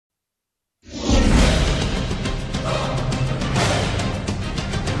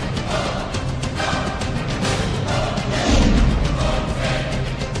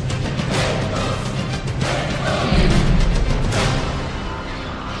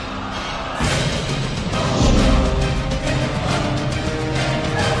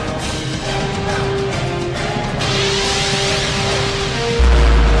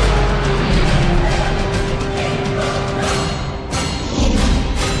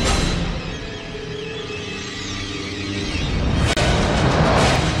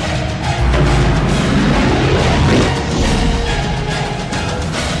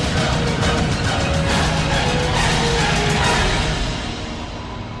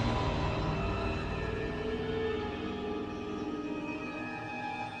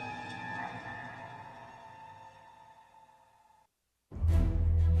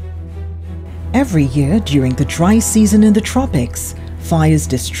Every year during the dry season in the tropics, fires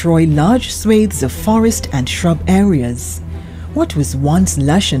destroy large swathes of forest and shrub areas. What was once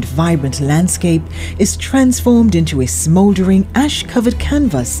lush and vibrant landscape is transformed into a smoldering ash-covered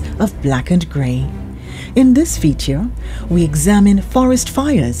canvas of black and grey. In this feature, we examine forest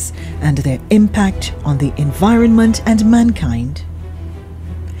fires and their impact on the environment and mankind.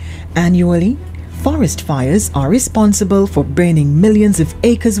 Annually, forest fires are responsible for burning millions of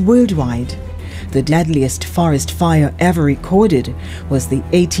acres worldwide. The deadliest forest fire ever recorded was the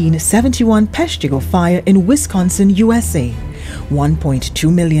 1871 Peshtigo fire in Wisconsin, USA.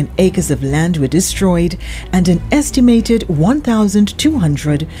 1.2 million acres of land were destroyed and an estimated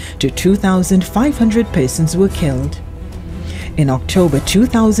 1,200 to 2,500 persons were killed. In October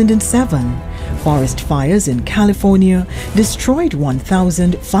 2007, forest fires in California destroyed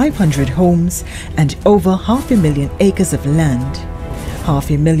 1,500 homes and over 500,000 acres of land.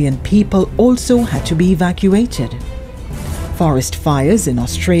 500,000 people also had to be evacuated. Forest fires in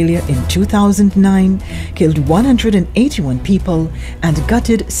Australia in 2009 killed 181 people and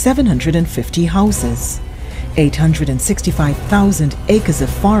gutted 750 houses. 865,000 acres of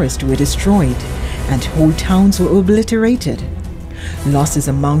forest were destroyed and whole towns were obliterated. Losses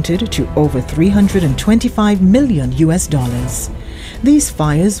amounted to over $325 million. These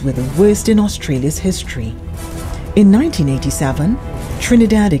fires were the worst in Australia's history. In 1987,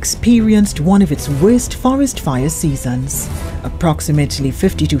 Trinidad experienced one of its worst forest fire seasons. Approximately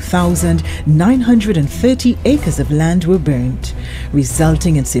 52,930 acres of land were burnt,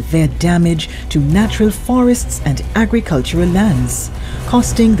 resulting in severe damage to natural forests and agricultural lands,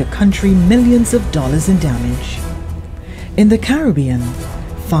 costing the country millions of dollars in damage. In the Caribbean,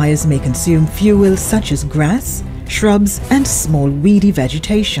 fires may consume fuel such as grass, shrubs, and small weedy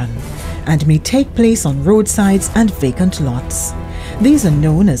vegetation, and may take place on roadsides and vacant lots. These are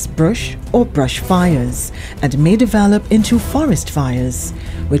known as brush or brush fires and may develop into forest fires,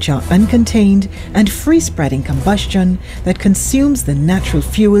 which are uncontained and free-spreading combustion that consumes the natural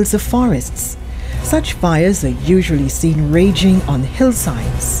fuels of forests. Such fires are usually seen raging on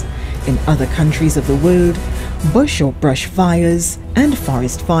hillsides. In other countries of the world, bush or brush fires and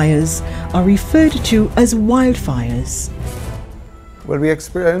forest fires are referred to as wildfires. Well, we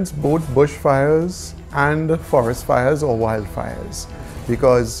experience both bushfires and forest fires or wildfires,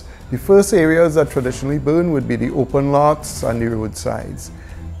 because the first areas that traditionally burn would be the open lots and the roadsides.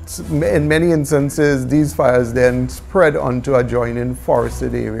 In many instances, these fires then spread onto adjoining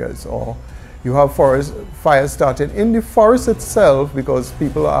forested areas, or you have forest fires started in the forest itself because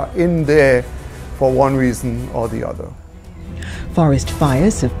people are in there for one reason or the other. Forest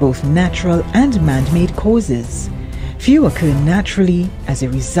fires have both natural and man-made causes. Few occur naturally as a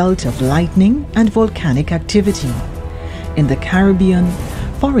result of lightning and volcanic activity. In the Caribbean,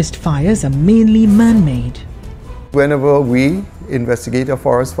 forest fires are mainly man-made. Whenever we investigate a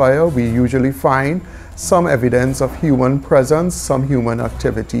forest fire, we usually find some evidence of human presence, some human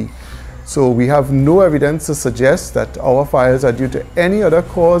activity. So we have no evidence to suggest that our fires are due to any other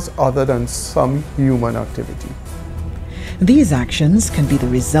cause other than some human activity. These actions can be the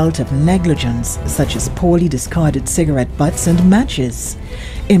result of negligence, such as poorly discarded cigarette butts and matches,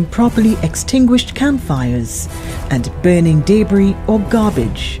 improperly extinguished campfires, and burning debris or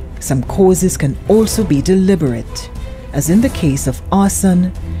garbage. Some causes can also be deliberate, as in the case of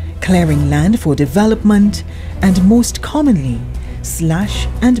arson, clearing land for development, and most commonly, slash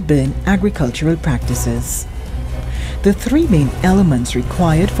and burn agricultural practices. The three main elements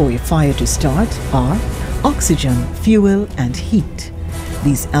required for a fire to start are oxygen, fuel, and heat.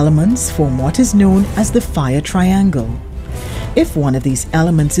 These elements form what is known as the fire triangle. If one of these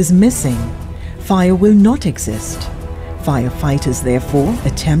elements is missing, fire will not exist. Firefighters therefore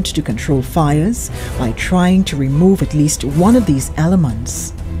attempt to control fires by trying to remove at least one of these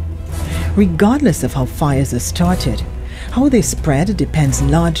elements. Regardless of how fires are started, how they spread depends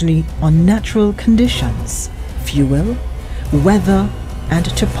largely on natural conditions, fuel, weather, and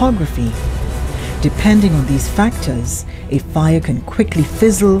topography. Depending on these factors, a fire can quickly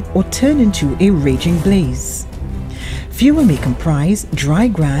fizzle or turn into a raging blaze. Fuel may comprise dry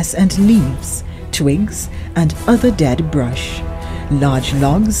grass and leaves, twigs and other dead brush, large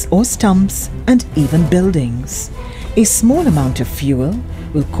logs or stumps, and even buildings. A small amount of fuel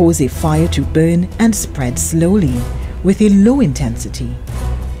will cause a fire to burn and spread slowly with a low intensity.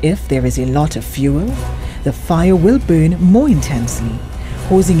 If there is a lot of fuel, the fire will burn more intensely,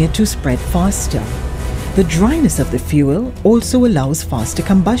 causing it to spread faster. The dryness of the fuel also allows faster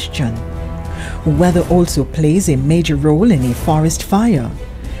combustion. Weather also plays a major role in a forest fire.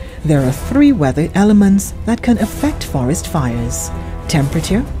 There are three weather elements that can affect forest fires: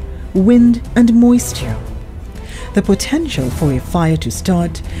 temperature, wind and moisture. The potential for a fire to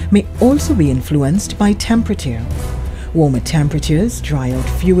start may also be influenced by temperature. Warmer temperatures dry out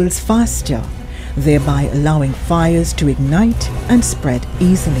fuels faster, thereby allowing fires to ignite and spread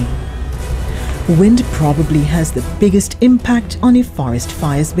easily. Wind probably has the biggest impact on a forest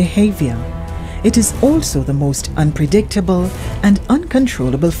fire's behavior. It is also the most unpredictable and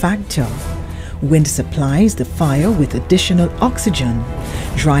uncontrollable factor. Wind supplies the fire with additional oxygen,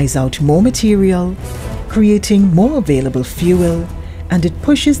 dries out more material, creating more available fuel, and it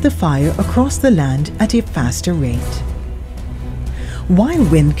pushes the fire across the land at a faster rate. While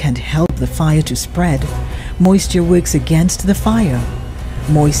wind can help the fire to spread, moisture works against the fire.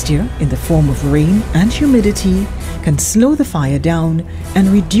 Moisture, in the form of rain and humidity, can slow the fire down and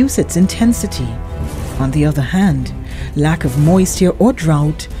reduce its intensity. On the other hand, lack of moisture or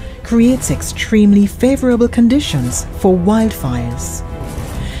drought creates extremely favorable conditions for wildfires.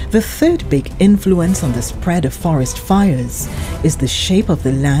 The third big influence on the spread of forest fires is the shape of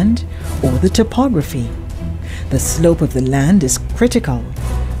the land or the topography. The slope of the land is critical.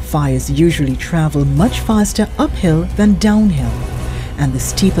 Fires usually travel much faster uphill than downhill, and the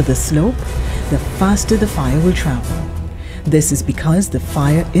steeper the slope, the faster the fire will travel. This is because the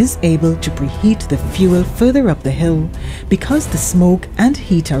fire is able to preheat the fuel further up the hill because the smoke and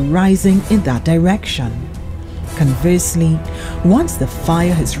heat are rising in that direction. Conversely, once the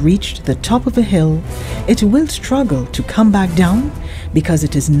fire has reached the top of a hill, it will struggle to come back down because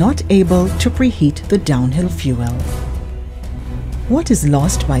it is not able to preheat the downhill fuel. What is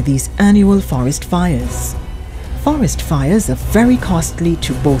lost by these annual forest fires? Forest fires are very costly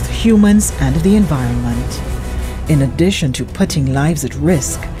to both humans and the environment. In addition to putting lives at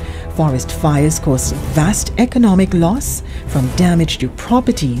risk, forest fires cause vast economic loss from damage to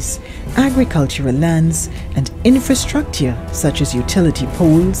properties, agricultural lands, and infrastructure such as utility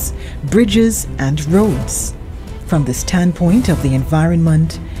poles, bridges, and roads. From the standpoint of the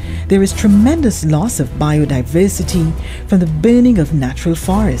environment, there is tremendous loss of biodiversity from the burning of natural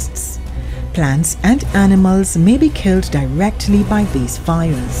forests. Plants and animals may be killed directly by these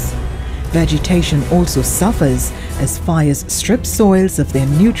fires. Vegetation also suffers as fires strip soils of their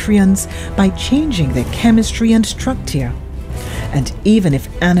nutrients by changing their chemistry and structure. And even if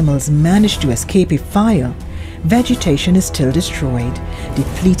animals manage to escape a fire, vegetation is still destroyed,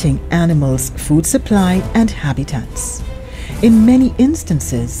 depleting animals' food supply and habitats. In many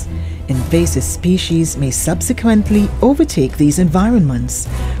instances, invasive species may subsequently overtake these environments,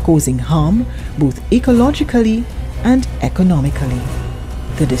 causing harm both ecologically and economically.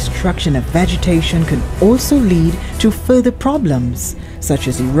 The destruction of vegetation can also lead to further problems such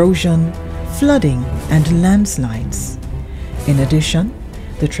as erosion, flooding, and landslides. In addition,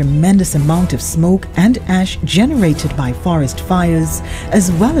 the tremendous amount of smoke and ash generated by forest fires,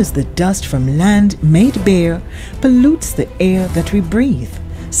 as well as the dust from land made bare, pollutes the air that we breathe,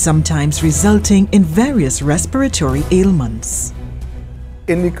 sometimes resulting in various respiratory ailments.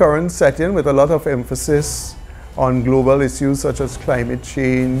 In the current setting, with a lot of emphasis on global issues such as climate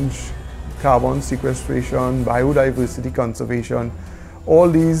change, carbon sequestration, biodiversity conservation, all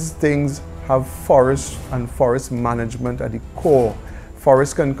these things have forest and forest management at the core.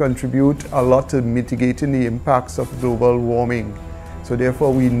 Forests can contribute a lot to mitigating the impacts of global warming. So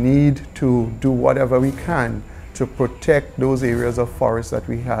therefore we need to do whatever we can to protect those areas of forest that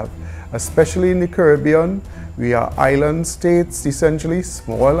we have. Especially in the Caribbean, we are island states, essentially,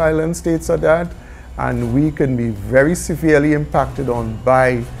 small island states at that, and we can be very severely impacted on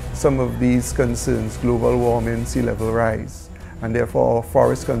by some of these concerns, global warming, sea level rise. And therefore our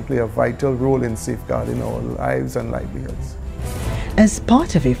forests can play a vital role in safeguarding our lives and livelihoods. As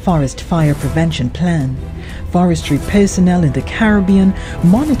part of a forest fire prevention plan, forestry personnel in the Caribbean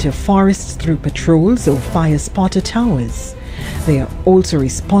monitor forests through patrols or fire spotter towers. They are also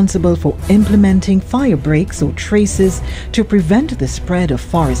responsible for implementing fire breaks or traces to prevent the spread of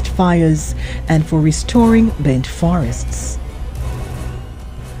forest fires and for restoring burnt forests.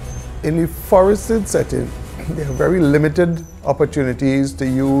 In the forested setting, there are very limited opportunities to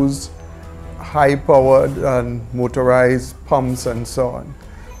use high-powered and motorized pumps and so on.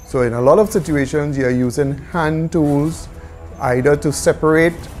 So in a lot of situations, you're using hand tools either to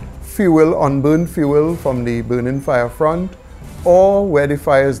separate fuel, unburned fuel, from the burning fire front, or where the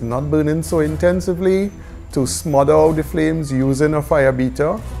fire is not burning so intensively, to smother out the flames using a fire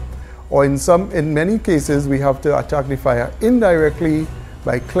beater. Or in many cases, we have to attack the fire indirectly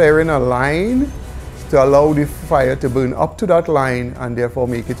by clearing a line to allow the fire to burn up to that line and therefore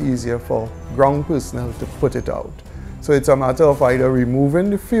make it easier for ground personnel to put it out. So it's a matter of either removing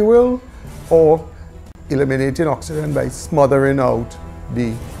the fuel or eliminating oxygen by smothering out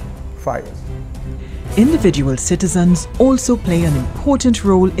the fires. Individual citizens also play an important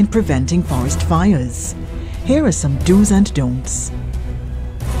role in preventing forest fires. Here are some do's and don'ts.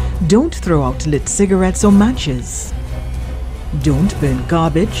 Don't throw out lit cigarettes or matches. Don't burn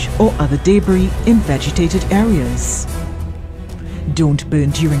garbage or other debris in vegetated areas. Don't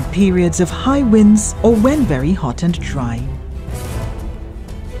burn during periods of high winds or when very hot and dry.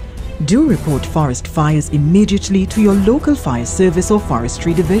 Do report forest fires immediately to your local fire service or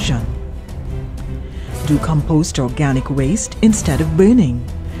forestry division. Do compost organic waste instead of burning.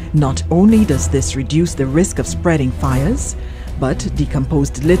 Not only does this reduce the risk of spreading fires, but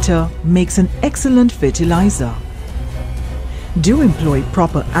decomposed litter makes an excellent fertilizer. Do employ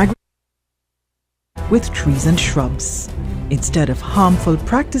proper agriculture with trees and shrubs, instead of harmful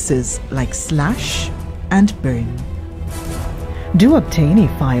practices like slash and burn. Do obtain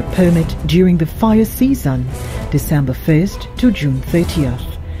a fire permit during the fire season, December 1st to June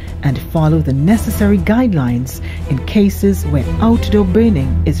 30th, and follow the necessary guidelines in cases where outdoor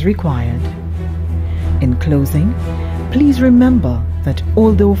burning is required. In closing, please remember that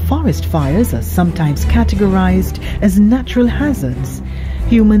although forest fires are sometimes categorized as natural hazards,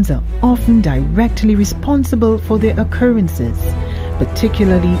 humans are often directly responsible for their occurrences,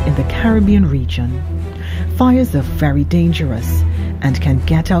 particularly in the Caribbean region. Fires are very dangerous and can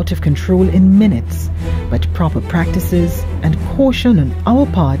get out of control in minutes, but proper practices and caution on our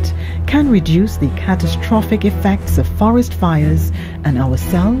part can reduce the catastrophic effects of forest fires on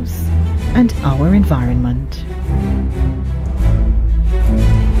ourselves and our environment.